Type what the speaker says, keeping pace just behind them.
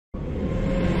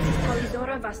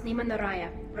вас нима на Raya,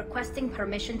 requesting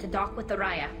permission to dock with the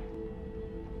Raya.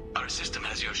 Our system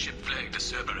has your ship flagged as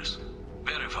Cerberus.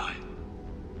 Verify.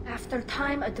 After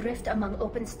time adrift among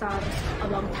open stars,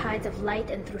 along tides of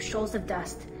light and through shoals of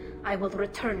dust, I will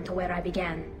return to where I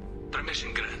began.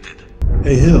 Permission granted.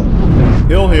 Hey, Hill.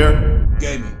 Hill here.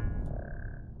 Gaming.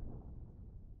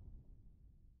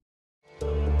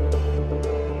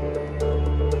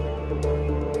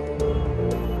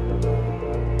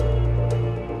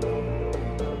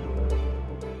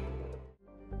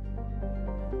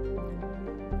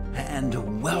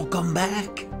 And welcome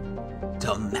back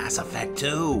to Mass Effect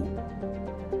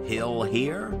 2. Hill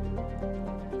here,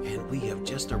 and we have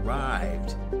just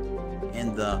arrived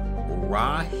in the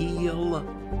Rahelia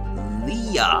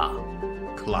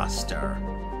cluster.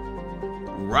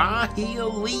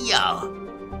 Rahelia.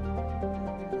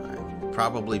 I'm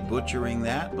probably butchering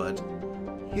that, but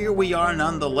here we are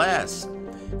nonetheless.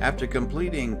 After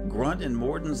completing Grunt and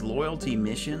Morden's loyalty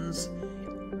missions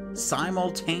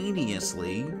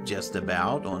simultaneously, just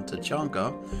about, on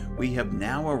Tachanka, we have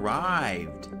now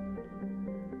arrived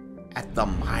at the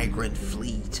migrant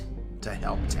fleet to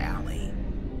help Tali.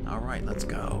 All right, let's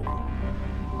go.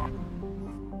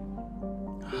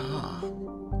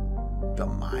 The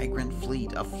migrant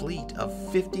fleet, a fleet of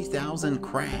 50,000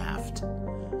 craft,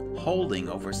 holding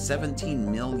over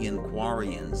 17 million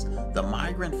Quarians. The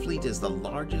migrant fleet is the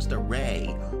largest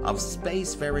array of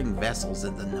spacefaring vessels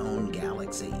in the known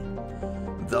galaxy.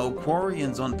 Though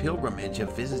Quarians on pilgrimage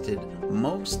have visited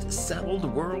most settled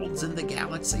worlds in the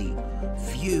galaxy,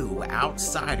 few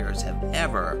outsiders have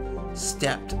ever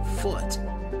stepped foot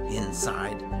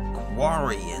inside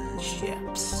Quarian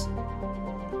ships.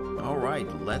 All right,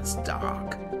 let's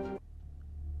dock.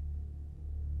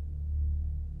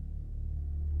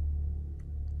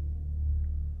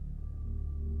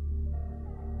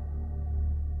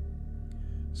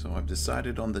 So I've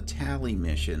decided on the Tali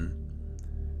mission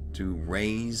to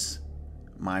raise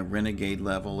my Renegade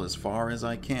level as far as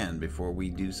I can before we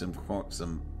do some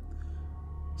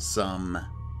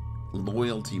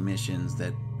loyalty missions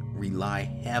that rely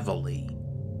heavily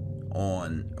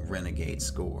on Renegade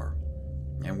score.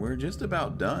 And we're just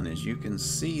about done. As you can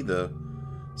see, the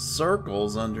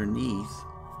circles underneath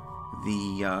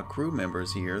the crew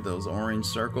members here, those orange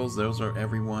circles, those are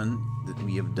everyone that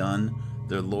we have done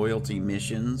their loyalty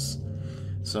missions.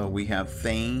 So we have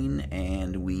Thane,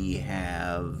 and we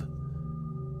have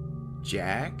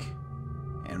Jack,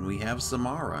 and we have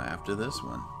Samara after this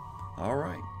one. All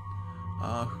right.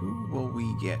 Who will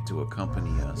we get to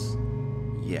accompany us?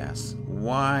 Yes,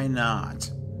 why not?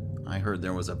 I heard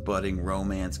there was a budding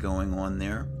romance going on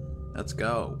there. Let's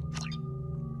go.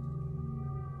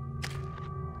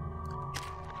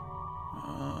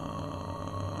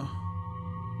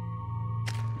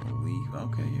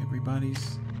 Okay,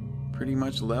 everybody's pretty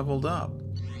much leveled up.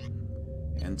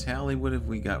 And Tali, what have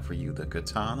we got for you? The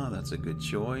katana, that's a good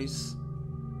choice.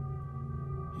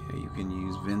 Yeah, you can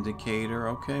use Vindicator.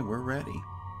 Okay, we're ready.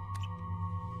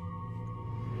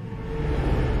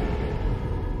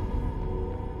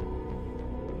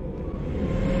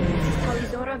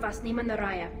 Vas niman na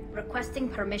Raya, requesting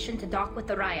permission to dock with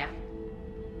the Raya.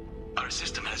 Our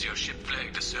system has your ship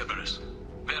flagged as Cerberus.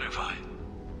 Verify.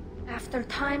 After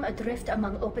time adrift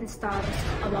among open stars,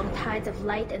 along tides of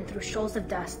light and through shoals of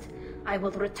dust, I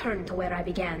will return to where I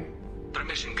began.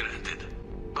 Permission granted.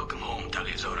 Welcome home,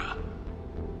 Talizora.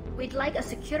 We'd like a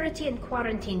security and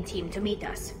quarantine team to meet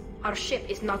us. Our ship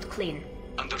is not clean.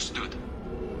 Understood.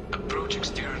 Approach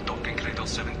exterior docking cradle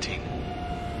 17.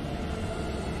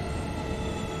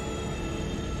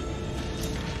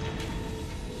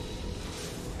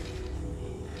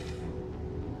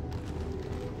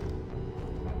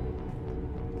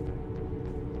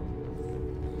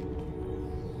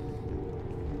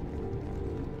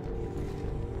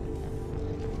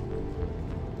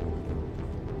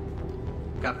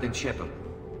 Captain Shepard,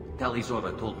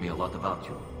 Talizora told me a lot about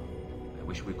you. I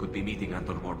wish we could be meeting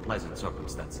under more pleasant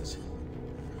circumstances.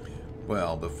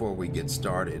 Well, before we get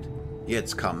started,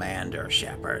 it's Commander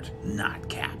Shepard, not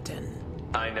Captain.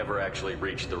 I never actually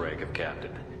reached the rank of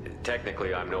Captain.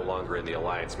 Technically, I'm no longer in the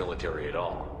Alliance military at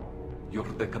all. You're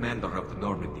the commander of the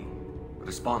Normandy,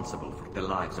 responsible for the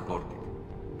lives aborted.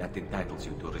 That entitles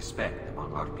you to respect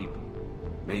among our people.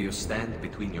 May you stand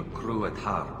between your crew at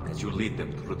harm as you lead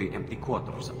them through the empty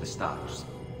quarters of the stars.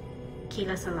 Keep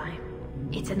us alive.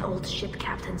 It's an old ship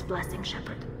captain's blessing,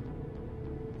 Shepard.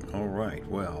 All right,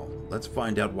 well, let's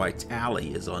find out why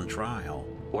Tali is on trial.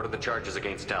 What are the charges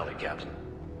against Tali, Captain?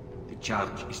 The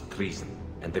charge is treason,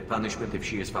 and the punishment if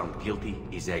she is found guilty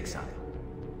is exile.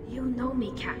 You know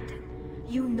me, Captain.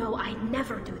 You know I'd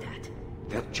never do that.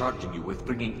 They're charging you with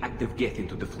bringing active Geth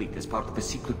into the fleet as part of a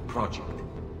secret project.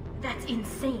 That's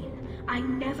insane. I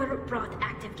never brought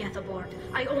active Geth aboard.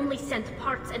 I only sent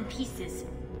parts and pieces.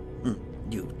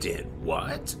 You did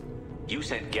what? You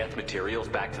sent Geth materials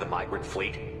back to the migrant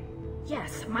fleet?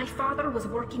 Yes, my father was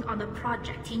working on a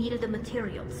project. He needed the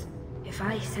materials. If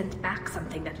I sent back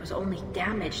something that was only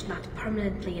damaged, not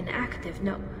permanently inactive,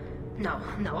 no,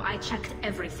 I checked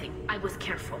everything. I was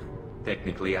careful.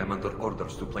 Technically, I'm under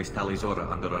orders to place Tali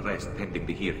under arrest pending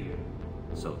the hearing.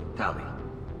 So, Tali,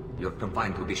 you're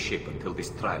confined to this ship until this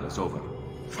trial is over.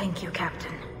 Thank you,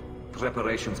 Captain.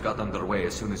 Preparations got underway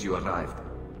as soon as you arrived.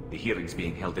 The hearing's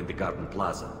being held in the Garden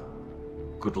Plaza.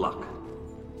 Good luck.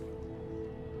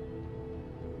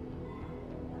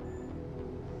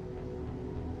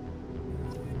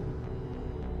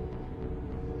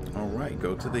 Alright,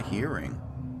 go to the hearing.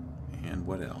 And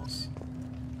what else?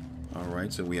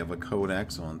 Alright, so we have a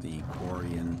codex on the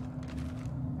Quarian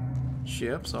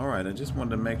ships. Alright, I just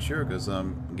wanted to make sure because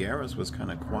Garrus was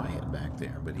kind of quiet back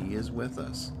there, but he is with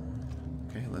us.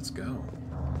 Okay, let's go.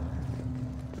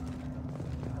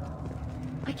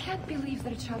 I can't believe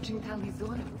they're charging Tali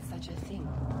with such a thing.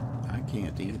 I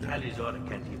can't either. Tali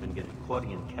can't even get a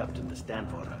Quarian captain to stand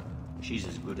for her. She's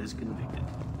as good as convicted.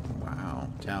 Wow.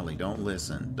 Tali, don't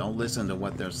listen. Don't listen to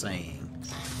what they're saying.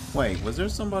 Wait, was there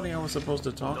somebody I was supposed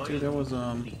to talk to? There was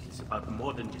a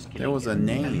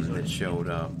name that showed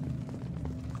up.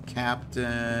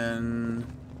 Captain...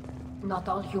 Not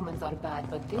all humans are bad,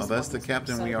 but this... Oh, that's the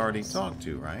captain we already talked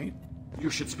to, right? You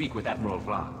should speak with Admiral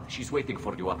Ron. She's waiting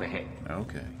for you up ahead.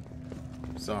 Okay.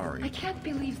 Sorry. I can't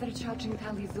believe they're charging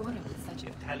Tali with such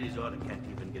a... Tali can't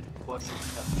even get a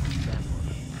Quarian captain to stand for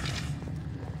her.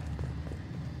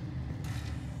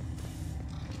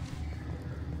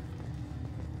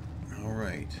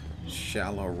 Alright.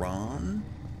 Shalaron?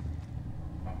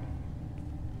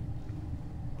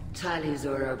 Tali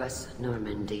Zorobus,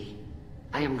 Normandy.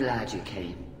 I am glad you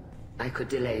came. I could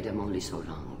delay them only so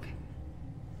long.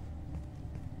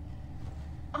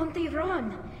 Auntie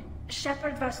Ron!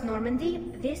 Shepard vas Normandy,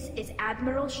 this is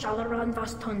Admiral Shalaron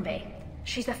vas Tonbe.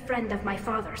 She's a friend of my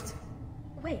father's.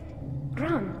 Wait,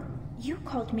 Ron, you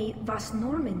called me vas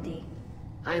Normandy.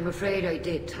 I'm afraid I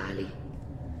did, Tali.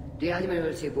 The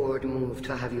Admiralty Board moved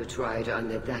to have you tried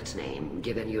under that name,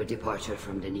 given your departure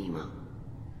from the Nema.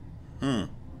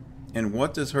 And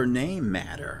what does her name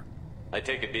matter? I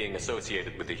take it being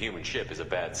associated with the human ship is a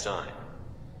bad sign.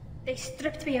 They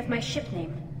stripped me of my ship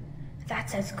name.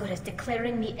 That's as good as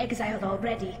declaring me exiled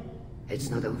already. It's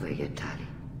not over yet, Tali.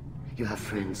 You have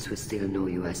friends who still know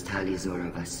you as Tali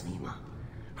Zorobus Nema.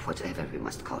 Whatever we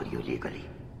must call you legally.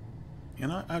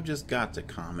 And I've just got to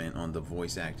comment on the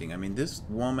voice acting. I mean, this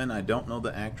woman, I don't know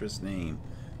the actress name,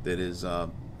 that is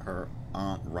her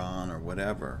Aunt Ron or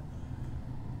whatever.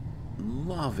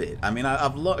 Love it. I mean,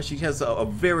 I've loved. She has a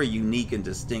very unique and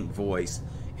distinct voice,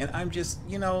 and I'm just,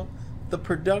 you know, the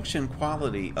production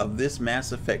quality of this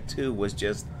Mass Effect 2 was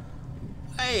just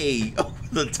way over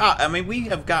the top. I mean, we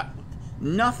have got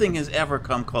nothing has ever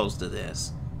come close to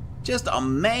this. Just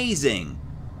amazing.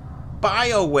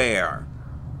 BioWare.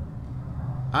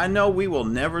 I know we will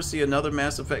never see another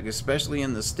Mass Effect, especially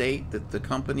in the state that the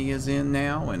company is in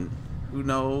now, and who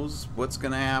knows what's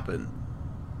going to happen.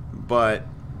 But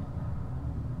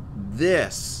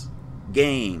this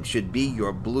game should be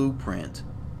your blueprint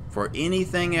for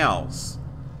anything else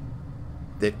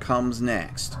that comes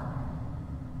next.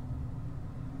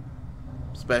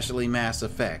 Especially Mass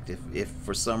Effect, if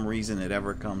for some reason it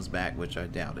ever comes back, which I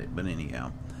doubt it. But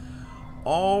anyhow.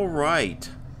 Alright.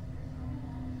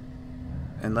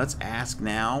 And let's ask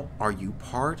now, are you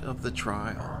part of the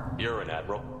trial? You're an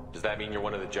admiral. Does that mean you're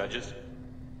one of the judges?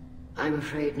 I'm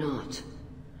afraid not.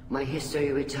 My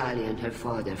history with Tali and her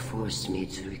father forced me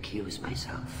to recuse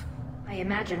myself. I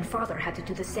imagine father had to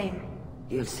do the same.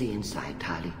 You'll see inside,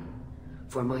 Tali.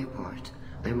 For my part,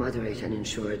 I moderate and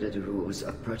ensure that the rules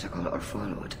of protocol are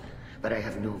followed, but I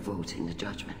have no vote in the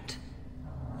judgment.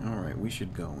 Alright, we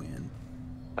should go in.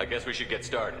 I guess we should get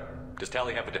started. Does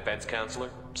Tali have a defense counselor?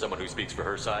 Someone who speaks for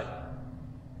her side?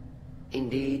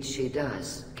 Indeed, she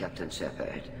does, Captain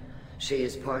Shepard. She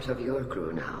is part of your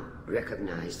crew now,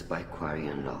 recognized by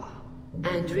Quarian law.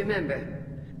 And remember,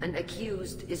 an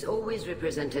accused is always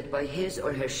represented by his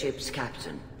or her ship's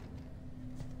captain.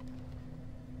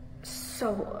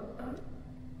 So,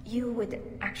 you would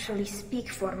actually speak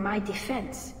for my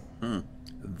defense?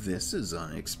 This is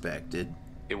unexpected.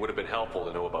 It would have been helpful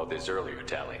to know about this earlier,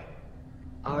 Tali.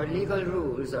 Our legal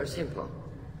rules are simple.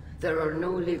 There are no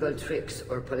legal tricks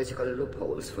or political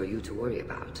loopholes for you to worry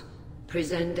about.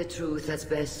 Present the truth as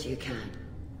best you can.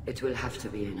 It will have to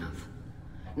be enough.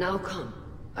 Now come,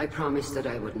 I promised that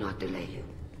I would not delay you.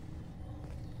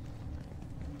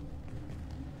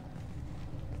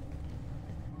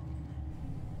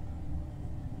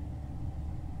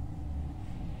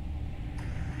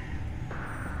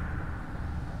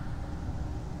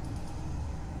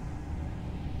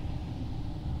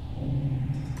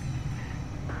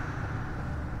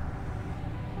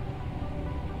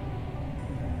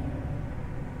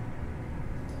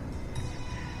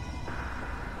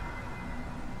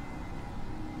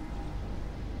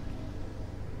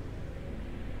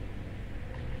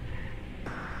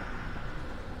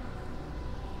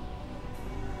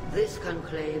 This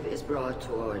conclave is brought to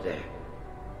order.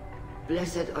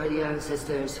 Blessed are the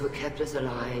ancestors who kept us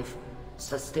alive,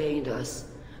 sustained us,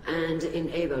 and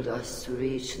enabled us to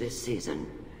reach this season.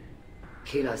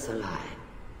 Keep us alive.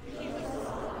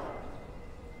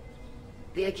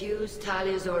 The accused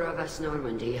Tali Vas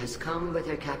Normandy has come with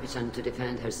her captain to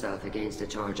defend herself against a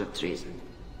charge of treason.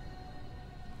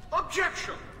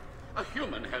 Objection! A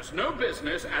human has no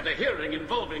business at a hearing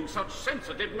involving such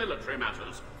sensitive military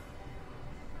matters.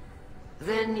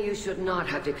 Then you should not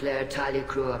have declared Tali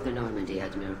crew of the Normandy,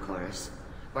 Admiral Chorus.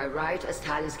 By right as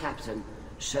Tali's captain,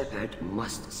 Shepard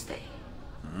must stay.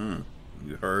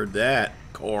 You heard that,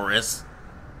 Chorus.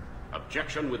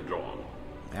 Objection withdrawn.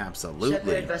 Absolutely.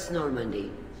 Shepard Vas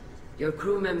Normandy, your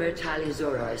crew member Tali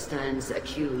Zora stands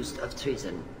accused of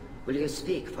treason. Will you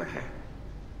speak for her?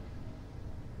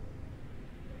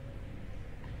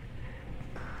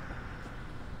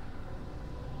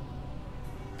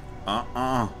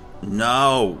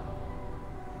 No.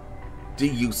 Do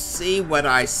you see what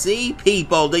I see,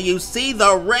 people? Do you see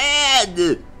the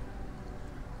red?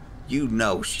 You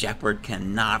know Shepard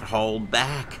cannot hold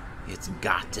back. It's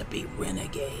got to be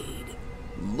Renegade.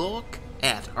 Look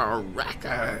at her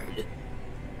record.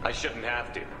 I shouldn't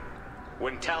have to.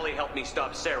 When Tali helped me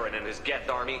stop Saren and his Geth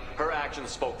army, her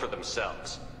actions spoke for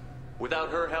themselves. Without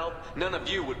her help, none of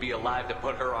you would be alive to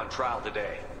put her on trial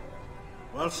today.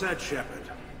 Well said, Shepard.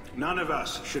 None of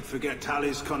us should forget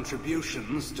Tali's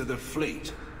contributions to the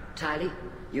fleet. Tali,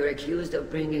 you're accused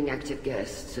of bringing active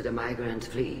Geth to the migrant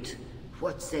fleet.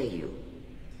 What say you?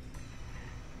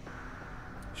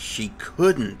 She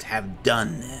couldn't have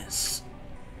done this.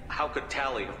 How could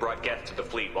Tali have brought Geth to the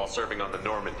fleet while serving on the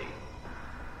Normandy?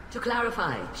 To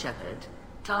clarify, Shepard,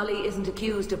 Tali isn't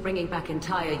accused of bringing back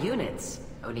entire units,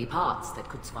 only parts that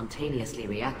could spontaneously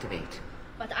reactivate.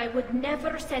 But I would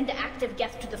never send active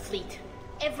Geth to the fleet.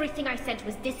 Everything I sent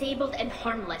was disabled and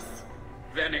harmless.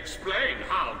 Then explain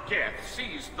how Geth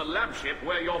seized the lab ship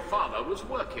where your father was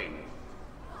working.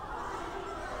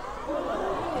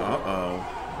 Uh-oh.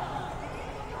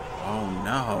 Oh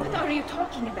no. What are you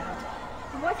talking about?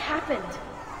 What happened?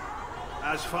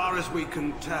 As far as we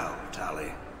can tell,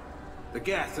 Tali, the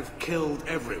Geth have killed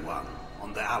everyone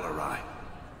on the Alarai.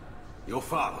 Your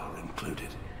father included.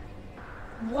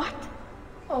 What?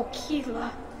 Oh,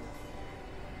 Keela.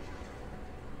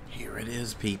 Here it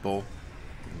is, people.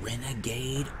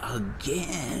 Renegade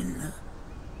again.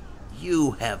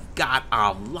 You have got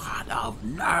a lot of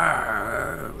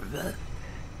nerve.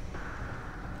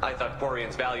 I thought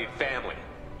Quarians valued family.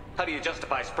 How do you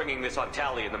justify springing this on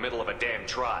Tali in the middle of a damn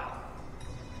trial?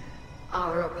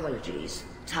 Our apologies.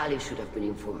 Tali should have been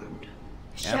informed.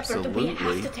 Shepard, we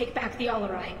have to take back the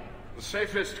Alarai. The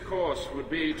safest course would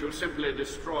be to simply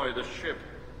destroy the ship.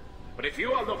 But if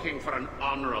you are looking for an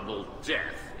honorable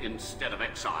death instead of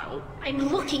exile... I'm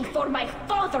looking for my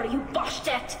father, you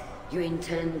Boshtet! You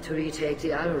intend to retake the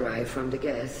Alarai from the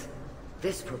Geth?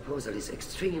 This proposal is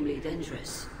extremely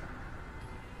dangerous.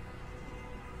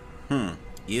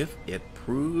 If it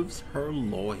proves her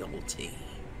loyalty.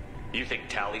 You think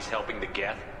Tali's helping the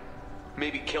Geth?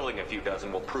 Maybe killing a few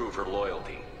dozen will prove her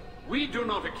loyalty. We do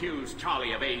not accuse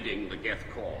Tali of aiding the Geth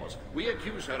cause. We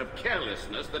accuse her of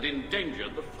carelessness that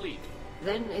endangered the fleet.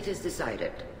 Then it is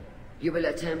decided. You will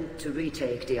attempt to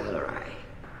retake the Alarai.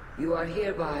 You are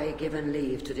hereby given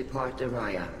leave to depart the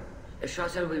Raya. A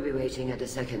shuttle will be waiting at the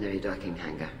secondary docking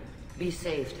hangar. Be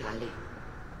safe, Tali.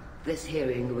 This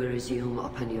hearing will resume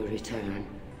upon your return,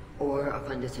 or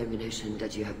upon determination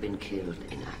that you have been killed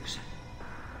in action.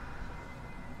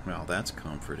 Well, that's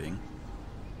comforting.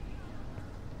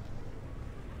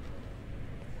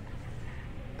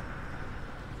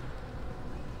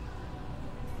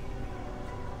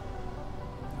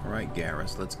 All right,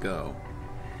 Garrus, let's go.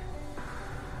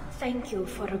 Thank you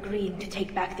for agreeing to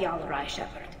take back the Alarai,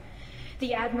 Shepard.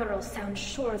 The Admiral sounds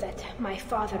sure that my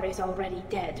father is already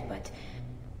dead, but...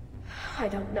 I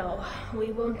don't know.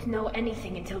 We won't know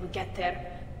anything until we get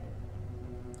there.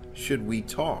 Should we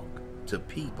talk to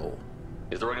people?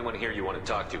 Is there anyone here you want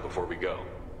to talk to before we go?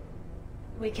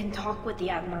 We can talk with the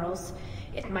Admirals.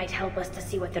 It might help us to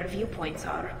see what their viewpoints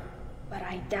are. But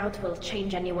I doubt we'll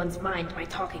change anyone's mind by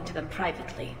talking to them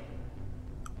privately.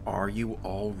 Are you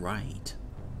all right?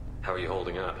 How are you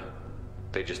holding up?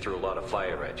 They just threw a lot of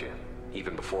fire at you,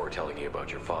 even before telling you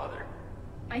about your father.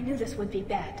 I knew this would be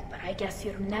bad, but I guess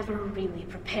you're never really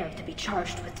prepared to be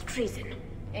charged with treason.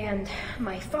 And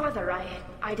my father,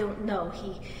 I don't know.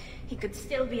 He could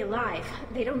still be alive.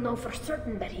 They don't know for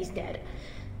certain that he's dead.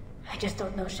 I just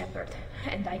don't know, Shepard,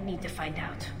 and I need to find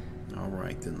out. All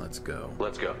right, then let's go.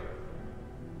 Let's go.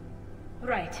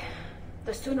 Right.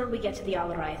 The sooner we get to the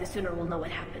Alarai, the sooner we'll know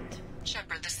what happened.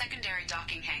 Shepard, the secondary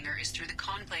docking hangar is through the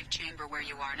conclave chamber where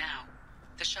you are now.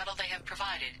 The shuttle they have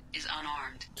provided is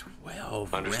unarmed.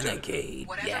 12 Understood. Renegade,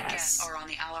 Whatever yes. guests are on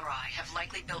the Alarai have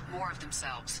likely built more of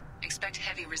themselves. Expect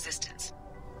heavy resistance.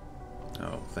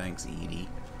 Oh, thanks, Edie.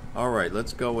 All right,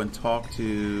 let's go and talk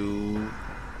to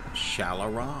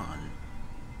Shalaran.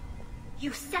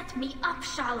 You set me up,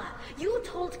 Shala. You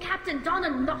told Captain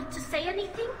Donna not to say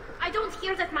anything? I don't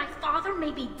hear that my father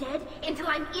may be dead until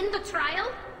I'm in the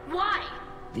trial? Why?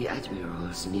 The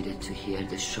admirals needed to hear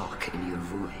the shock in your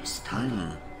voice,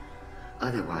 Tali.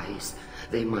 Otherwise,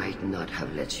 they might not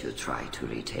have let you try to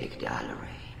retake the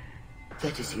Alarai.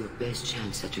 That is your best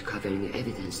chance at recovering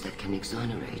evidence that can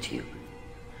exonerate you.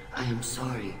 I am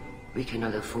sorry. We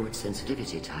cannot afford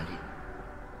sensitivity, Tali.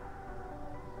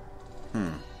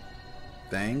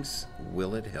 Thanks.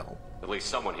 Will it help? At least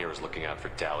someone here is looking out for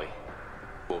Tali.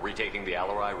 Will retaking the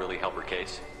Alarai really help her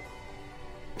case?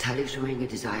 Tali showing a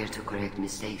desire to correct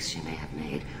mistakes she may have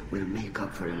made will make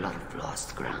up for a lot of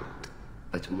lost ground.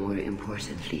 But more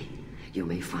importantly, you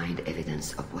may find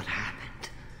evidence of what happened.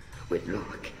 With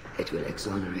luck, it will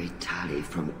exonerate Tali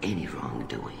from any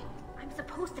wrongdoing. I'm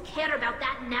supposed to care about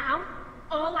that now?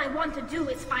 All I want to do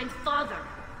is find Father.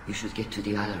 You should get to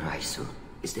the Alarai soon.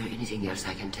 Is there anything else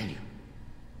I can tell you?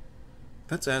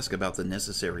 Let's ask about the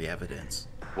necessary evidence.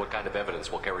 What kind of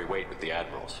evidence will carry weight with the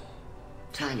admirals?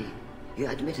 Tali, you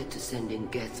admitted to sending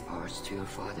Geth parts to your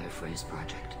father for his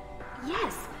project.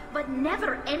 Yes, but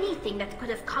never anything that could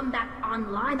have come back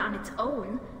online on its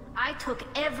own. I took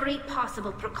every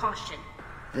possible precaution.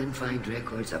 Then find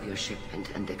records of your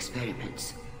shipment and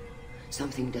experiments.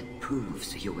 Something that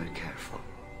proves you were careful.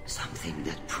 Something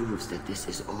that proves that this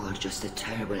is all just a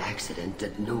terrible accident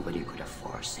that nobody could have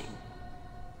foreseen.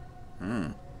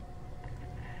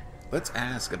 Let's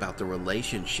ask about the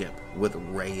relationship with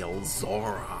Rael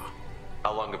Zora.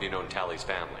 How long have you known Tali's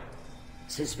family?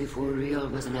 Since before Rael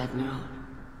was an admiral.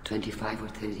 25 or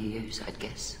 30 years, I'd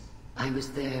guess. I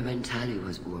was there when Tali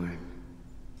was born.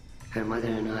 Her mother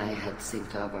and I had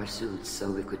synced up our suits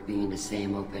so we could be in the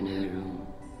same open-air room.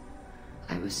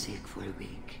 I was sick for a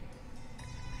week,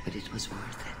 but it was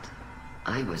worth it.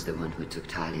 I was the one who took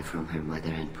Tali from her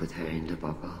mother and put her in the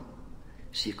bubble.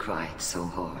 She cried so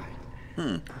hard.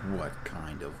 What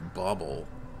kind of bubble?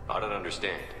 I don't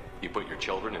understand. You put your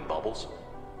children in bubbles?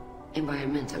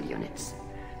 Environmental units.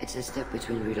 It's a step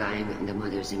between relying on the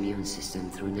mother's immune system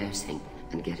through nursing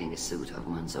and getting a suit of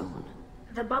one's own.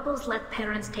 The bubbles let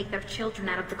parents take their children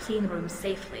out of the clean rooms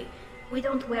safely. We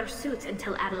don't wear suits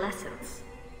until adolescence.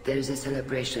 There's a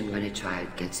celebration when a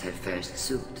child gets her first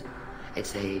suit.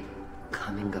 It's a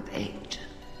coming of age.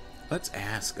 Let's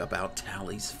ask about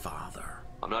Tali's father.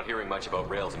 I'm not hearing much about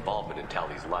Rael's involvement in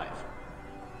Tali's life.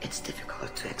 It's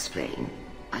difficult to explain.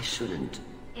 I shouldn't.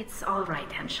 It's all right,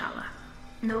 Anshala.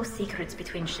 No secrets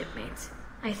between shipmates.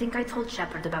 I think I told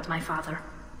Shepard about my father.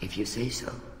 If you say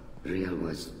so. Rael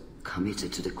was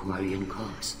committed to the Quarian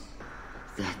cause.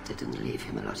 That didn't leave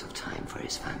him a lot of time for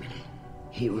his family.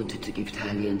 He wanted to give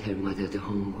Tali and her mother the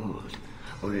home world,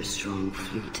 or a strong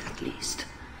fleet at least.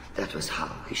 That was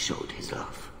how he showed his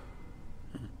love.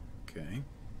 Okay.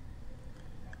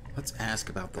 Let's ask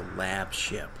about the lab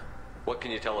ship. What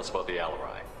can you tell us about the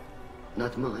Alarai?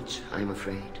 Not much, I'm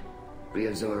afraid.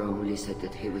 Rael Zora only said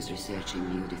that he was researching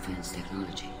new defense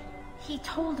technology. He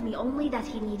told me only that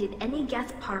he needed any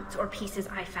Geth parts or pieces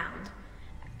I found.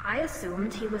 I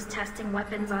assumed he was testing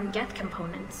weapons on Geth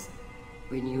components.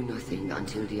 We knew nothing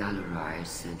until the Alarai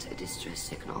sent a distress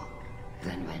signal,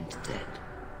 then went dead.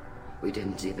 We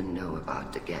didn't even know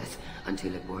about the Geth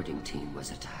until a boarding team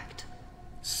was attacked.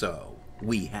 So,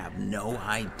 we have no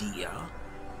idea.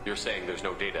 You're saying there's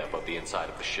no data about the inside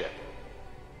of the ship?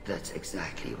 That's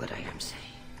exactly what I am saying.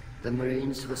 The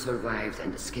Marines who survived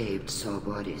and escaped saw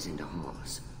bodies in the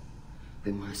halls.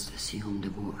 We must assume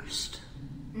the worst.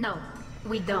 No,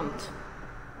 we don't.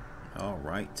 All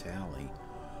right, Tali.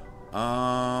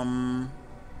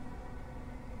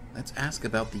 Let's ask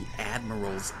about the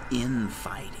Admiral's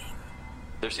infighting.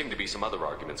 There seem to be some other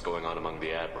arguments going on among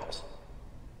the admirals.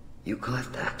 You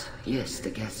caught that. Yes,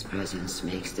 the Geth's presence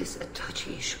makes this a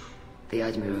touchy issue. The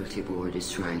Admiralty Board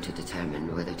is trying to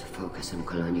determine whether to focus on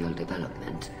colonial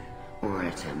development or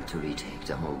attempt to retake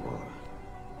the homeworld.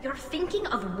 You're thinking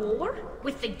of war?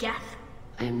 With the Geth?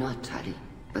 I am not, Tali,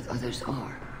 but others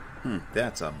are.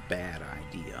 That's a bad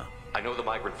idea. I know the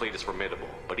migrant fleet is formidable,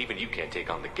 but even you can't take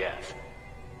on the Geth.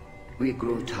 We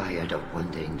grow tired of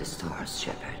wandering the stars,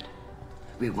 Shepard.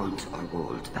 We want our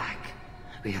world back.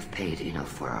 We have paid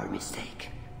enough for our mistake.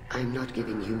 I'm not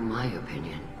giving you my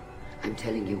opinion. I'm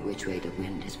telling you which way the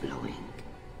wind is blowing.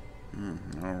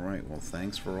 Alright, well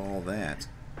thanks for all that.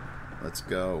 Let's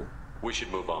go. We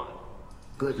should move on.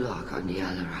 Good luck on the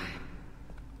Alarai.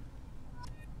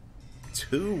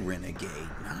 2 Renegade,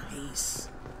 nice.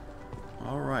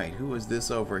 Alright, who is this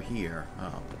over here?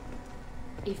 Oh.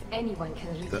 If anyone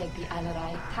can retake the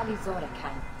Alarai, Tali Zora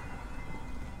can.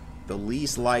 The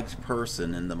least liked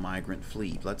person in the migrant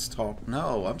fleet. Let's talk.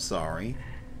 No, I'm sorry.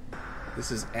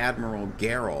 This is Admiral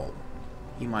Geralt.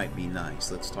 He might be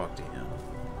nice. Let's talk to him.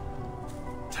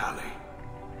 Tali,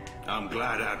 I'm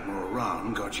glad Admiral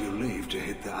Ron got you leave to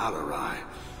hit the Alarai.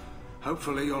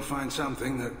 Hopefully you'll find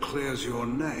something that clears your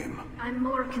name. I'm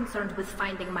more concerned with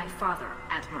finding my father,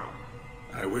 Admiral.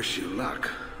 I wish you luck.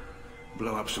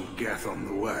 Blow up some Geth on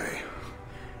the way.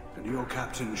 And your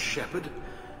Captain Shepard?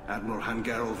 Admiral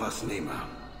Hangarel Vasnima.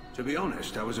 To be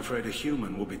honest, I was afraid a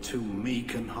human would be too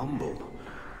meek and humble.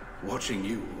 Watching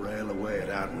you rail away at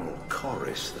Admiral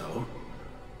Corris, though.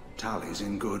 Tali's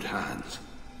in good hands.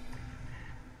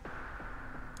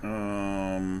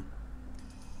 I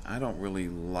don't really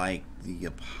like the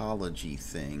apology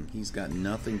thing. He's got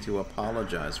nothing to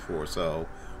apologize for, so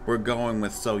we're going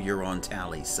with so you're on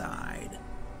Tali's side.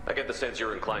 I get the sense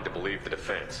you're inclined to believe the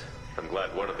defense. I'm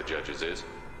glad one of the judges is.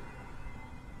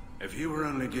 If you were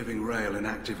only giving Rail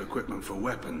inactive equipment for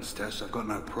weapons tests, I've got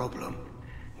no problem.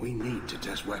 We need to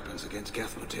test weapons against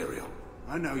Geth material.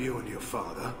 I know you and your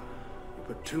father. You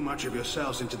put too much of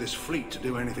yourselves into this fleet to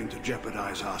do anything to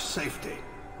jeopardize our safety.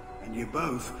 And you're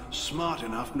both smart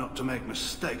enough not to make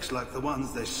mistakes like the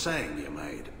ones they're saying you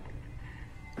made.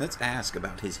 Let's ask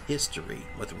about his history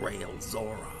with Rail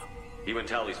Zora. You and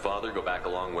Tali's father go back a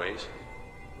long ways?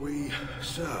 We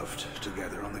served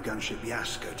together on the gunship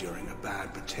Yaska during a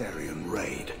bad Batarian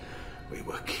raid. We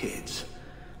were kids,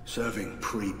 serving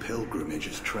pre-pilgrimage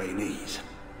as trainees.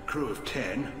 A crew of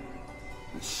 10,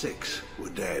 and 6 were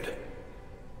dead.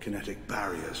 Kinetic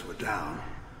barriers were down.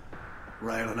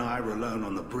 Rail and I were alone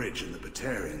on the bridge, and the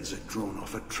Batarians had drawn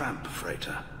off a tramp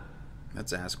freighter.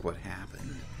 Let's ask what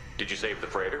happened. Did you save the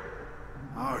freighter?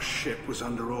 Our ship was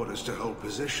under orders to hold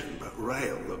position, but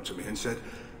Rail looked at me and said,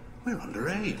 "We're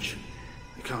underage.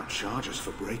 They can't charge us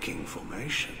for breaking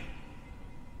formation."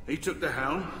 He took the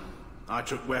helm, I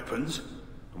took weapons,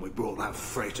 and we brought that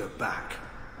freighter back.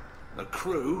 The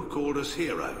crew called us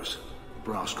heroes. The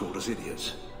brass called us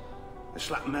idiots. They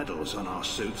slapped medals on our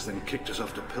suits, then kicked us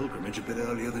off to pilgrimage a bit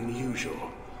earlier than usual.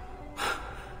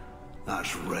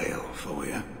 That's Rail for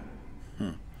you.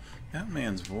 That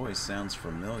man's voice sounds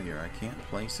familiar. I can't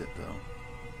place it, though.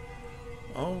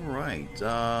 Alright,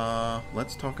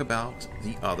 let's talk about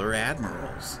the other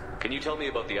admirals. Can you tell me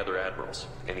about the other admirals?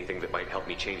 Anything that might help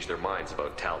me change their minds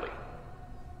about Tali?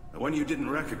 The one you didn't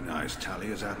recognize, Tali,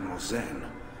 is Admiral Zen.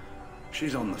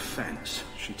 She's on the fence.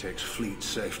 She takes fleet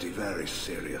safety very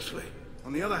seriously.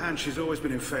 On the other hand, she's always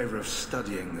been in favor of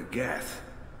studying the Geth.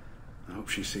 I hope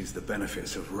she sees the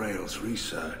benefits of Rail's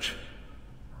research.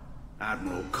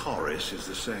 Admiral Corris is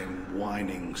the same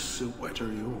whining soup wetter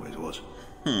he always was.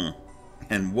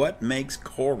 And what makes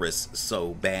Corris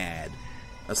so bad?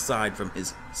 Aside from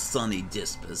his sunny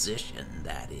disposition,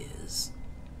 that is.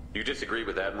 You disagree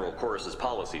with Admiral Corris's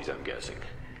policies, I'm guessing.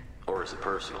 Or is it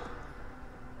personal?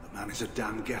 The man is a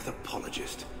damn Geth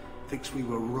apologist. Thinks we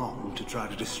were wrong to try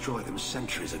to destroy them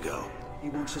centuries ago. He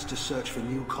wants us to search for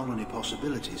new colony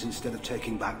possibilities instead of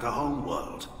taking back the home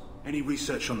world. Any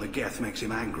research on the Geth makes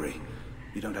him angry.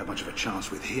 You don't have much of a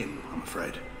chance with him, I'm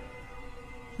afraid.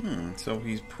 So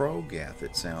he's pro-Geth,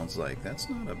 it sounds like. That's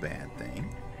not a bad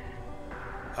thing.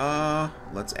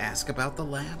 Let's ask about the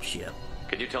lab ship.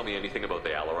 Can you tell me anything about the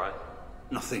Alarai?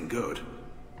 Nothing good.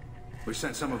 We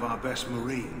sent some of our best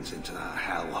Marines into that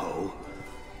hellhole.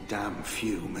 Damn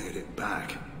few made it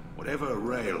back. Whatever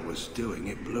Rail was doing,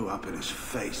 it blew up in his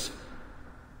face.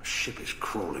 A ship is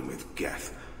crawling with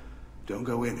Geth. Don't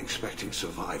go in expecting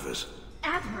survivors.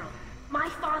 Admiral, my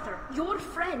father, your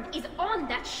friend, is on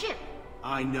that ship.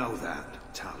 I know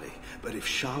that, Tali, but if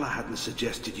Shala hadn't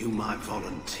suggested you might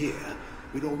volunteer,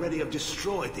 we'd already have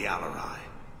destroyed the Alarai.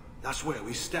 That's where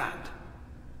we stand.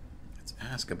 Let's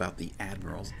ask about the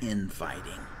Admiral's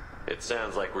infighting. It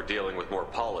sounds like we're dealing with more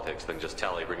politics than just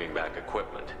Tali bringing back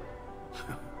equipment.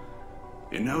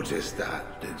 You noticed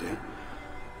that, did you?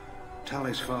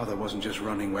 Tali's father wasn't just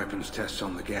running weapons tests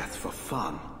on the Geth for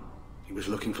fun. He was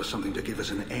looking for something to give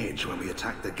us an edge when we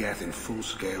attacked the Geth in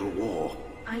full-scale war.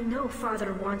 I know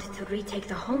Father wanted to retake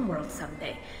the homeworld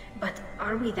someday, but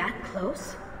are we that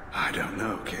close? I don't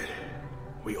know, kid.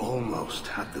 We almost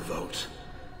had the vote.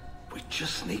 We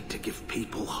just need to give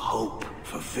people hope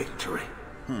for victory.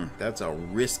 That's a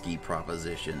risky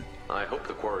proposition. I hope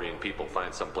the Quarian people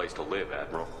find some place to live,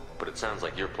 Admiral. But it sounds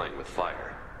like you're playing with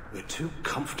fire. We're too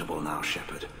comfortable now,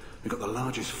 Shepard. We've got the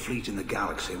largest fleet in the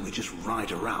galaxy and we just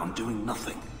ride around doing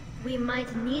nothing. We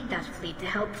might need that fleet to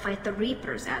help fight the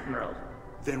Reapers, Admiral.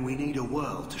 Then we need a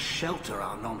world to shelter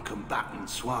our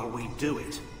non-combatants while we do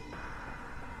it.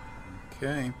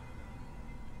 Okay.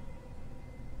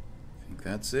 I think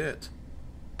that's it.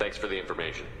 Thanks for the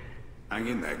information. Hang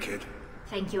in there, kid.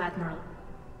 Thank you, Admiral.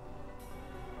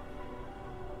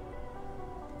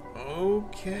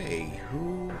 Okay,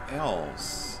 who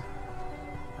else?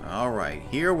 Alright,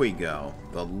 here we go.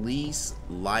 The least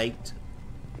liked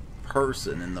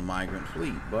person in the migrant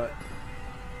fleet, but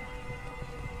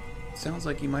sounds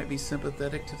like he might be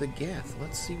sympathetic to the Geth.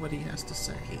 Let's see what he has to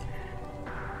say.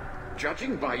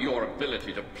 Judging by your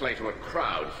ability to play to a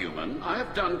crowd, human, I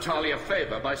have done Tali a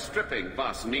favor by stripping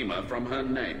Vas Nima from her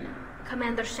name.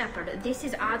 Commander Shepard, this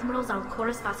is Admiral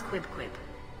Zalcorus Vas Quibquib.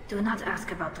 Do not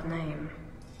ask about the name.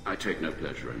 I take no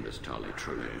pleasure in this, Tali,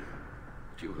 truly.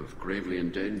 But you have gravely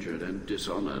endangered and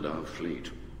dishonored our fleet.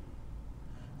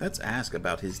 Let's ask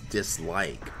about his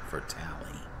dislike for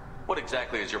Tali. What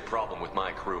exactly is your problem with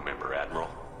my crew member, Admiral?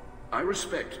 I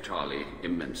respect Tali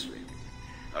immensely.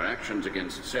 Her actions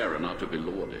against Saren are to be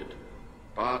lauded.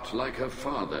 But, like her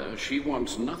father, she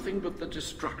wants nothing but the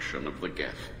destruction of the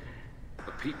Geth.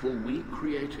 The people we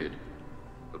created.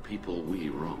 The people we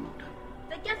wronged.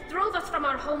 The Geth drove us from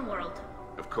our homeworld.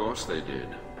 Of course they did.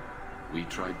 We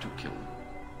tried to kill them.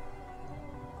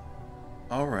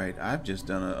 Alright, I've just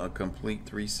done a complete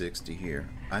 360 here.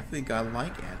 I think I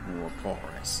like Admiral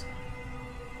Chorus.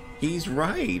 He's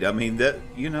right. I mean, that,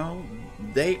 you know,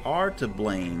 they are to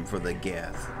blame for the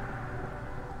Geth.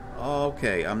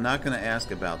 Okay, I'm not going to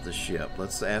ask about the ship.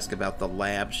 Let's ask about the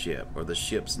lab ship, or the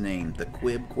ship's name. The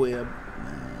Quib?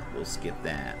 Nah, we'll skip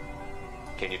that.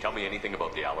 Can you tell me anything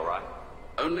about the Alarai?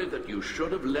 Only that you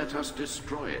should have let us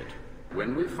destroy it.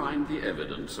 When we find the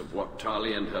evidence of what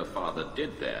Tali and her father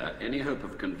did there, any hope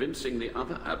of convincing the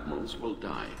other admirals will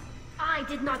die. I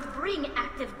did not bring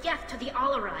active Geth to the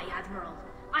Alarai, Admiral.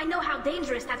 I know how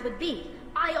dangerous that would be.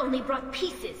 I only brought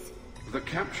pieces. The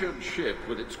captured ship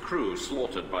with its crew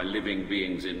slaughtered by living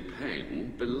beings in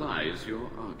pain belies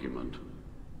your argument.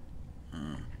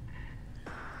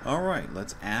 Alright,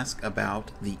 let's ask about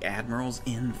the Admiral's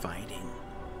infighting.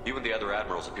 You and the other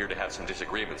admirals appear to have some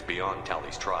disagreements beyond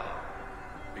Tali's trial.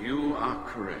 You are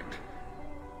correct.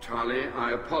 Tali,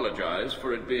 I apologize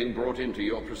for it being brought into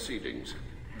your proceedings.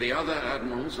 The other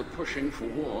admirals are pushing for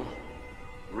war.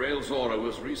 Rael Zora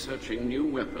was researching new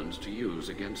weapons to use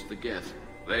against the Geth.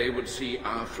 They would see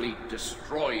our fleet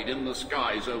destroyed in the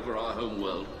skies over our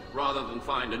homeworld, rather than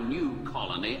find a new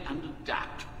colony and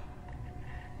adapt.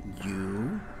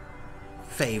 You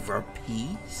favor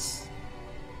peace?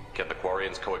 Can the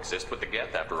Quarians coexist with the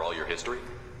Geth after all your history?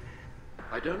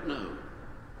 I don't know.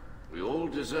 We all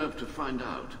deserve to find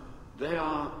out. They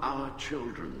are our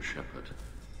children, Shepard.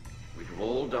 We've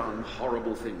all done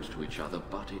horrible things to each other,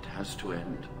 but it has to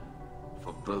end.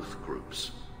 For both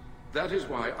groups. That is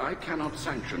why I cannot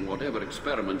sanction whatever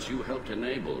experiments you helped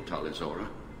enable, Tali Zora.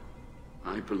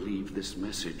 I believe this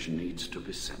message needs to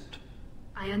be sent.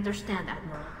 I understand,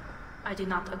 Admiral. I do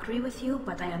not agree with you,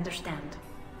 but I understand.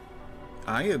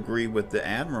 I agree with the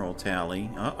Admiral, Tali.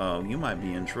 Uh-oh, you might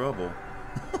be in trouble.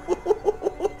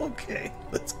 Okay,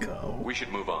 let's go. We should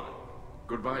move on.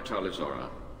 Goodbye, Tali Zora.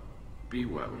 Be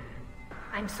well.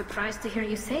 I'm surprised to hear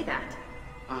you say that.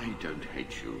 I don't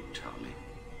hate you, Tali.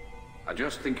 I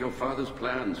just think your father's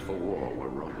plans for war were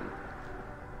wrong.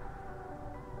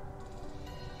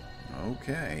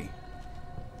 Okay.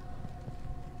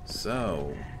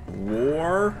 So,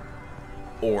 war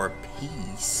or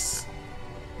peace?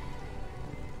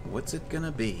 What's it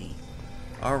gonna be?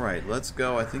 Alright, let's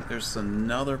go. I think there's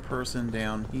another person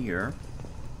down here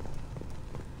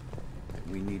that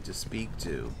we need to speak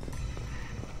to.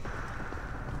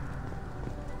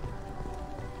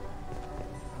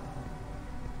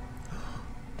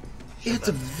 It's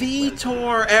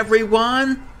Vitor,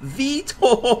 everyone!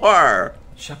 Vitor!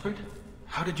 Shepard?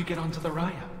 How did you get onto the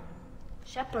Raya?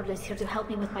 Shepard is here to help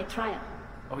me with my trial.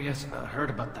 Oh yes, I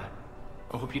heard about that.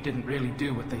 I hope you didn't really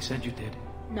do what they said you did.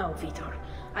 No, Vitor.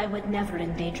 I would never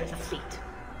endanger the fleet.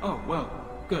 Oh, well,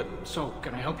 good. So,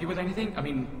 can I help you with anything? I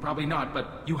mean, probably not,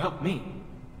 but you helped me.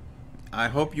 I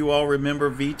hope you all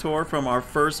remember Vitor from our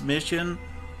first mission.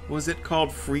 Was it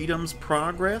called Freedom's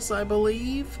Progress, I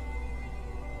believe?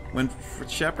 When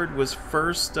Shepard was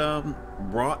first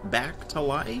brought back to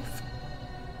life?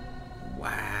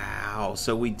 Wow,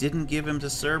 so we didn't give him to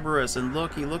Cerberus, and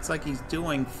look, he looks like he's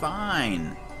doing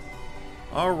fine.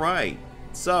 Alright,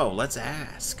 so let's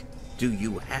ask, do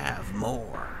you have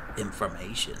more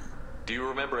information? Do you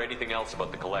remember anything else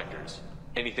about the Collectors?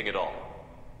 Anything at all?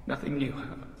 Nothing new.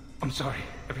 I'm sorry.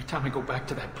 Every time I go back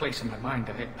to that place in my mind,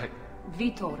 I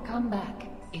Vitor, come back.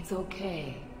 It's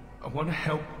okay. I want to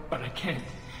help, but I can't.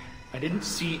 I didn't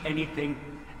see anything,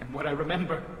 and what I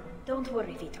remember... Don't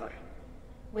worry, Vitor.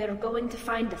 We're going to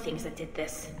find the things that did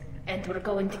this, and we're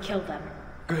going to kill them.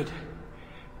 Good.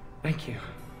 Thank you.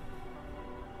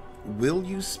 Will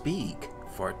you speak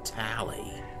for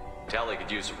Tali? Tali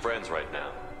could use some friends right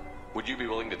now. Would you be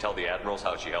willing to tell the Admirals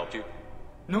how she helped you?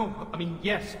 No, I mean,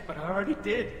 yes, but I already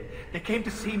did. They came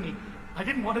to see me. I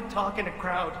didn't want to talk in a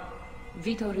crowd.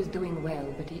 Vitor is doing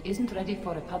well, but he isn't ready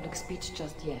for a public speech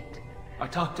just yet. I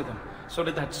talked to them. So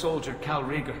did that soldier, Cal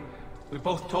Rieger. We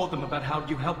both told them about how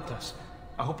you helped us.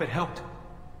 I hope it helped.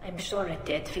 I'm sure it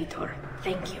did, Vitor.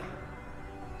 Thank you.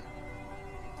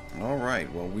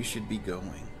 Alright, well, we should be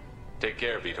going. Take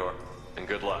care, Vitor, and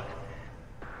good luck.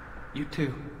 You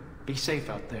too. Be safe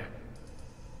out there.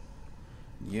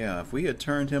 Yeah, if we had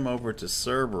turned him over to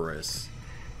Cerberus,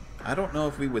 I don't know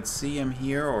if we would see him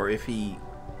here, or if he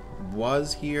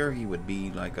was here, he would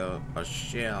be like a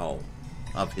shell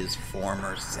of his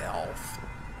former self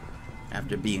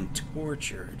after being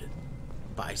tortured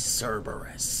by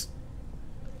Cerberus.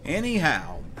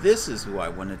 Anyhow, this is who I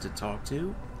wanted to talk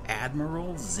to,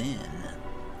 Admiral Zinn.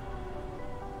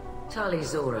 Tali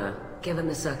Zora, given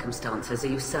the circumstances, are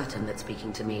you certain that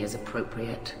speaking to me is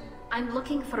appropriate? I'm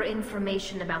looking for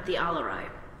information about the Alarai.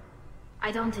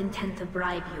 I don't intend to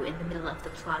bribe you in the middle of the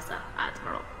plaza,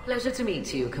 Admiral. Pleasure to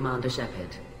meet you, Commander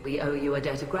Shepard. We owe you a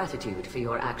debt of gratitude for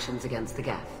your actions against the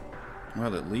Geth.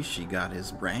 Well, at least she got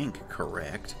his rank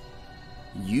correct.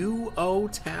 You owe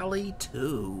Tali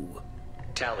too.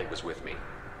 Tali was with me.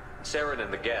 Saren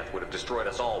and the Geth would have destroyed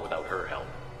us all without her help.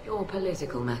 Your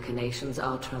political machinations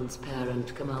are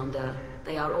transparent, Commander.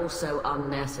 They are also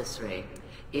unnecessary.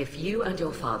 If you and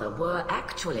your father were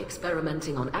actually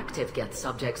experimenting on active Geth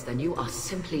subjects, then you are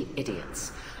simply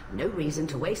idiots. No reason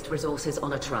to waste resources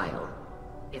on a trial.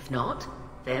 If not,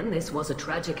 then this was a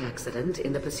tragic accident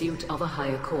in the pursuit of a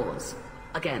higher cause.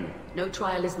 Again, no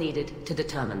trial is needed to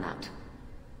determine that.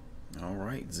 All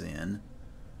right, Zinn.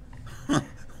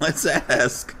 Let's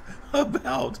ask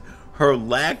about her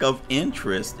lack of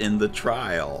interest in the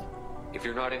trial. If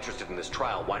you're not interested in this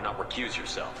trial, why not recuse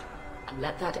yourself? And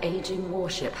let that aging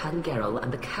warship Hangerel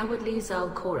and the cowardly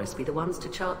Zalcorus be the ones to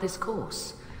chart this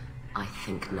course? I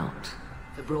think not.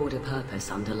 The broader purpose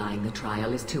underlying the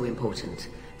trial is too important.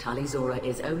 Tali Zora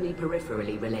is only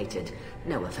peripherally related.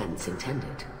 No offense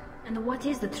intended. And what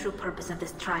is the true purpose of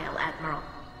this trial, Admiral?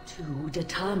 To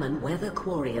determine whether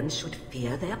Quarians should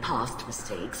fear their past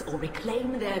mistakes or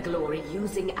reclaim their glory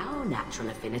using our natural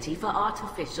affinity for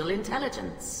artificial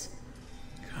intelligence.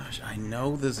 Gosh, I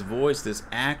know this voice, this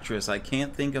actress. I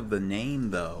can't think of the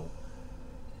name, though.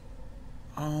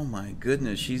 Oh my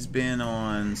goodness, she's been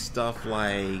on stuff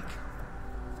like...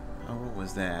 Oh, what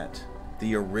was that?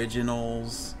 The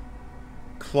Originals.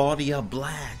 Claudia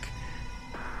Black.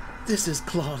 This is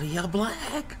Claudia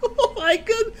Black. Oh my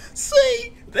goodness.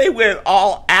 See? They went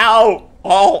all out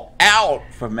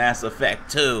for Mass Effect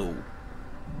 2.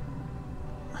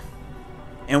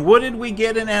 And what did we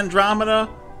get in Andromeda?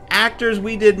 Actors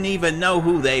we didn't even know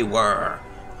who they were.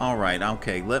 Alright,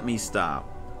 okay, let me stop.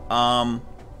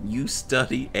 You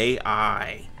study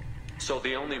AI. So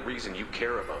the only reason you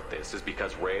care about this is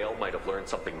because Rael might have learned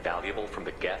something valuable from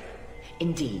the Geth?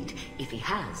 Indeed. If he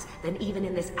has, then even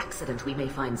in this accident we may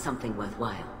find something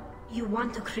worthwhile. You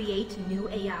want to create new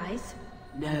AIs?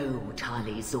 No,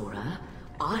 Tali Zora.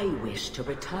 I wish to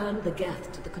return the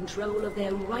Geth to the control of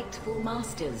their rightful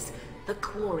masters, the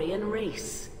Quarian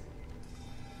race.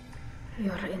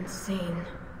 You're insane.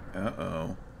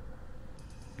 Uh-oh.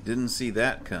 Didn't see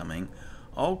that coming.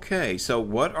 Okay, so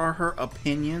what are her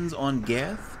opinions on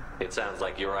Geth? It sounds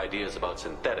like your ideas about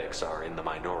synthetics are in the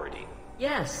minority.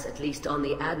 Yes, at least on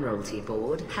the Admiralty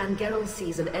board, Hangerel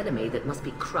sees an enemy that must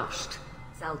be crushed.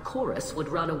 Zalcorus would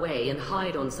run away and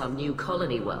hide on some new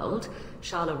colony world.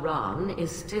 Shalaran is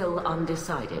still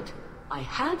undecided. I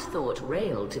had thought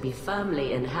Rael to be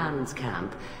firmly in Han's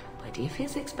camp, but if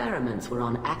his experiments were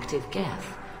on active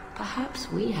Geth,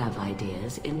 Perhaps we have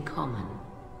ideas in common.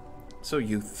 So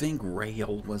you think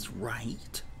Rael was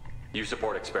right? You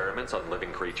support experiments on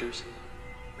living creatures?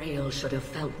 Rael should have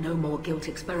felt no more guilt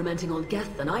experimenting on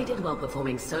Geth than I did while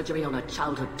performing surgery on a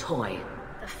childhood toy.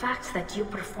 The fact that you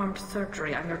performed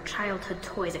surgery on your childhood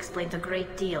toys explains a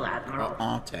great deal, Admiral.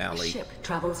 Tali. The ship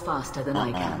travels faster than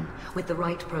I can. With the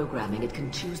right programming, it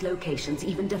can choose locations,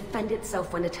 even defend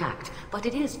itself when attacked. But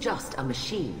it is just a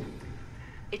machine.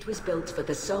 It was built for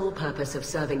the sole purpose of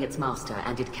serving its master,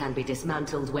 and it can be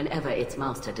dismantled whenever its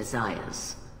master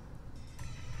desires.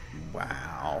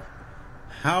 Wow.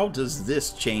 How does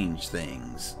this change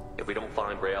things? If we don't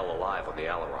find Rael alive on the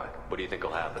Alarai, what do you think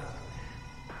will happen?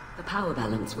 The power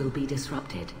balance will be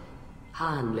disrupted.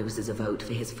 Han loses a vote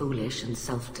for his foolish and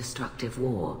self-destructive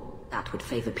war. That would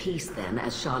favor peace then,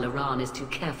 as Shala-Ran is too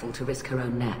careful to risk her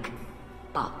own neck.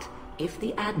 But if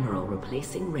the Admiral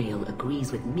replacing Rael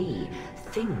agrees with me,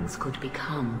 things could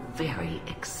become very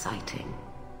exciting.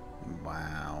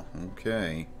 Wow,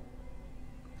 okay.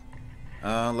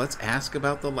 Let's ask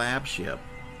about the lab ship.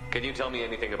 Can you tell me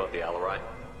anything about the Alarai?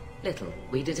 Little.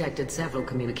 We detected several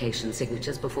communication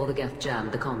signatures before the Geth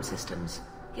jammed the comm systems.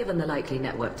 Given the likely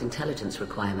networked intelligence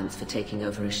requirements for taking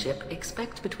over a ship,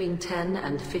 expect between 10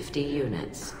 and 50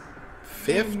 units.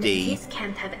 50? This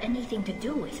can't have anything to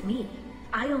do with me.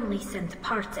 I only sent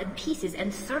parts and pieces,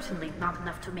 and certainly not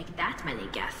enough to make that many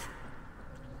Geth.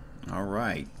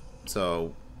 Alright,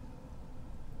 so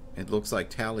it looks like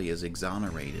Tali is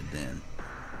exonerated then.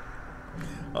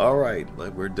 Alright,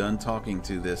 we're done talking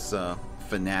to this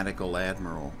fanatical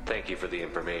Admiral. Thank you for the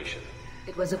information.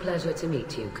 It was a pleasure to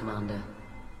meet you, Commander.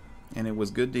 And it was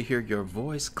good to hear your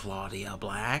voice, Claudia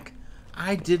Black.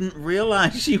 I didn't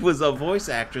realize she was a voice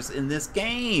actress in this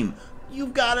game.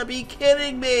 You've got to be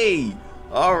kidding me.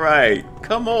 Alright,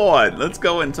 come on. Let's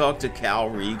go and talk to Cal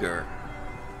Rieger.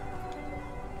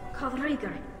 Cal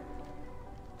Rieger.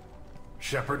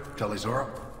 Shepard, Telizora.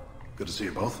 Good to see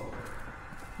you both.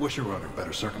 Wish you were under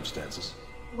better circumstances.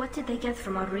 What did they get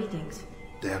from our readings?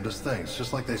 Damnedest things,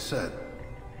 just like they said.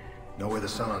 No way the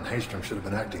sun on Haystrom should have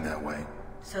been acting that way.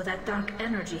 So that dark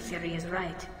energy theory is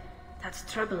right. That's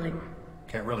troubling.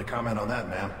 Can't really comment on that,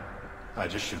 ma'am. I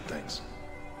just shoot things.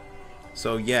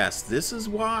 So yes, this is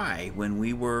why when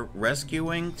we were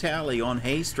rescuing Tali on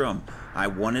Haystrom, I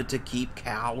wanted to keep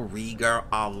Cal Rieger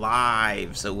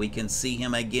alive so we can see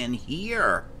him again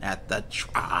here at the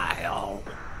trial.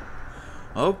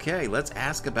 Okay, let's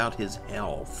ask about his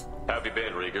health. How have you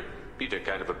been, Rieger? You took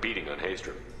kind of a beating on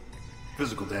Haystrom.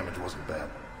 Physical damage wasn't bad.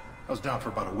 I was down for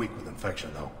about a week with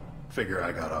infection, though. Figure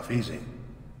I got off easy.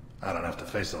 I don't have to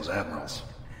face those admirals.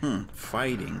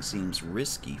 Fighting seems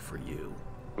risky for you.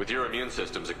 With your immune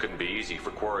systems, it couldn't be easy for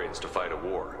Quarians to fight a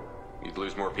war. You'd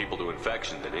lose more people to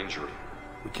infection than injury.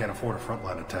 We can't afford a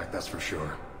frontline attack, that's for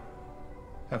sure.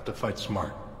 Have to fight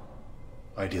smart.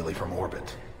 Ideally from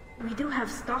orbit. We do have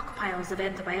stockpiles of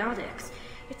antibiotics.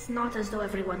 It's not as though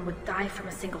everyone would die from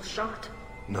a single shot.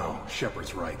 No,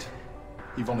 Shepard's right.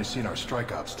 You've only seen our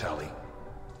strike ops, Tali.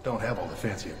 Don't have all the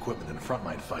fancy equipment in a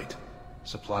frontline fight.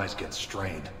 Supplies get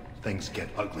strained. Things get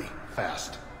ugly,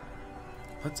 fast.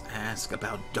 Let's ask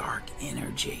about dark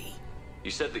energy.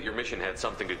 You said that your mission had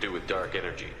something to do with dark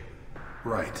energy.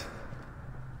 Right.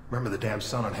 Remember the damn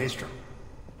sun on Haystrom?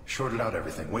 Shorted out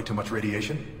everything. Way too much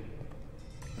radiation?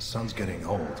 The sun's getting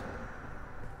old.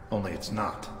 Only it's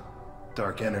not.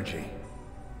 Dark energy.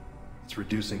 It's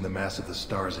reducing the mass of the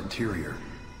star's interior.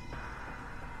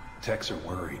 Techs are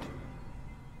worried.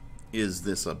 Is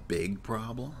this a big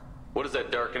problem? What does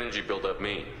that dark energy buildup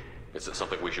mean? Is it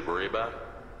something we should worry about?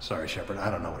 Sorry, Shepard,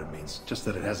 I don't know what it means. Just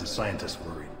that it has the scientists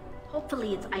worried.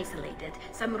 Hopefully it's isolated,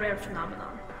 some rare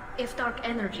phenomenon. If dark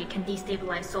energy can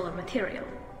destabilize solar material.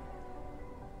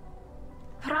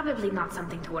 Probably not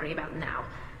something to worry about now.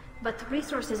 But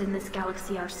resources in this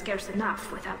galaxy are scarce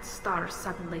enough without stars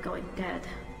suddenly going dead.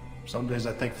 Some days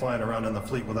I think flying around in the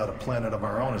fleet without a planet of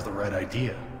our own is the right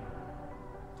idea.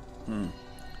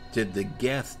 Did the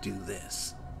Geth do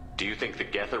this? Do you think the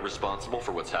Geth are responsible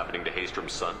for what's happening to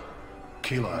Haystrom's son?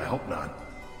 Keela, I hope not.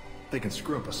 They can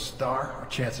screw up a star, our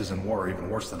chances in war are even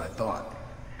worse than I thought.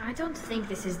 I don't think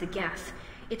this is the Geth.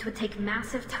 It would take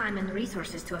massive time and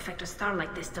resources to affect a star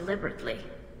like this deliberately.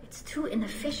 It's too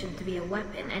inefficient to be a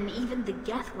weapon, and even the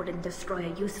Geth wouldn't destroy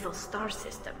a useful star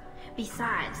system.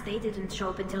 Besides, they didn't show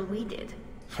up until we did.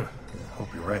 I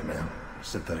hope you're right, man.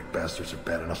 Synthetic bastards are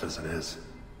bad enough as it is.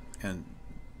 And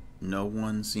no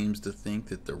one seems to think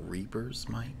that the Reapers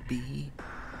might be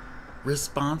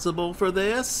responsible for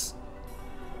this?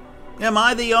 Am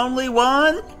I the only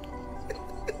one?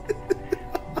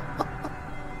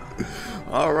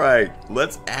 Alright,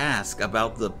 let's ask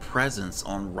about the presence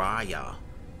on Raya.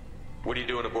 What are you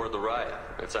doing aboard the Raya?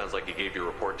 It sounds like you gave your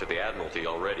report to the Admiralty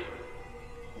already.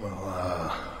 Well,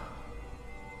 I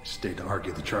stayed to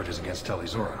argue the charges against Tali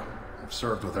Zora. I've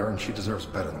served with her, and she deserves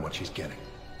better than what she's getting.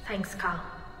 Thanks, Cal.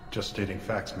 Just stating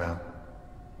facts, ma'am.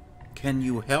 Can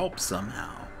you help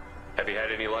somehow? Have you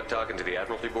had any luck talking to the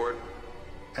Admiralty board?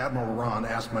 Admiral Ron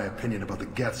asked my opinion about the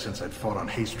Geth since I'd fought on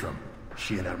Haestrom.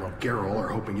 She and Admiral Gerrel are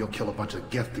hoping you'll kill a bunch of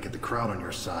Geth to get the crowd on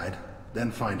your side, then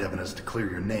find evidence to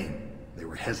clear your name. They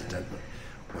were hesitant, but,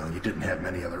 well, you didn't have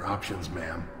many other options,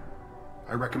 ma'am.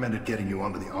 I recommended getting you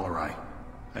onto the Alarai.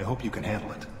 I hope you can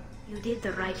handle it. You did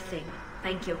the right thing.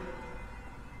 Thank you.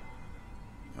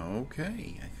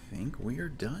 Okay, I think we are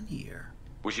done here.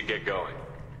 We should get going.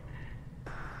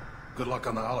 Good luck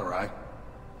on the Alarai.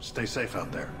 Stay safe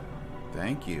out there.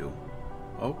 Thank you.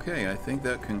 Okay, I think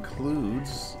that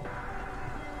concludes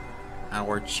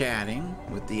our chatting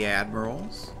with the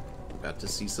admirals. Got to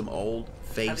see some old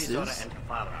faces.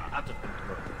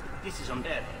 This is on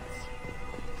their heads.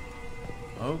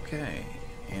 Okay,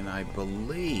 and I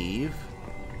believe...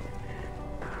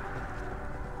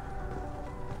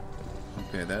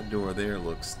 Okay, that door there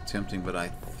looks tempting, but I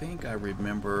think I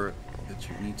remember that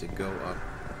you need to go up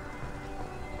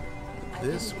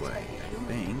this way, I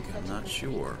think. I'm not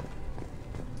sure.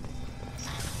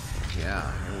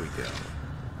 Yeah, here we go.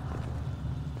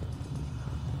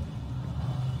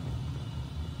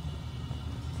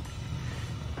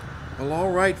 Well,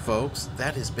 alright folks,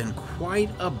 that has been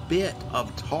quite a bit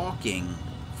of talking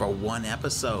for one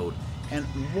episode, and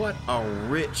what a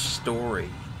rich story.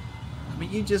 I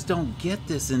mean, you just don't get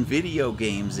this in video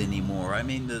games anymore. I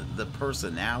mean, the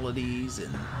personalities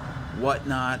and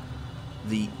whatnot,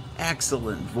 the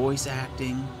excellent voice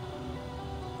acting.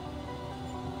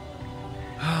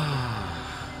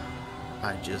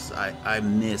 I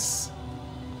miss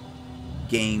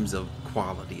games of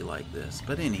quality like this.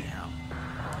 But anyhow,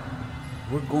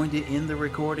 we're going to end the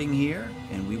recording here,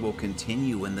 and we will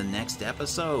continue in the next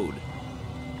episode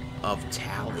of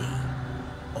Tali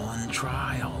on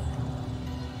Trial.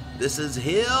 This is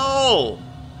Hill,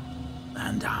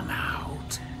 and I'm out.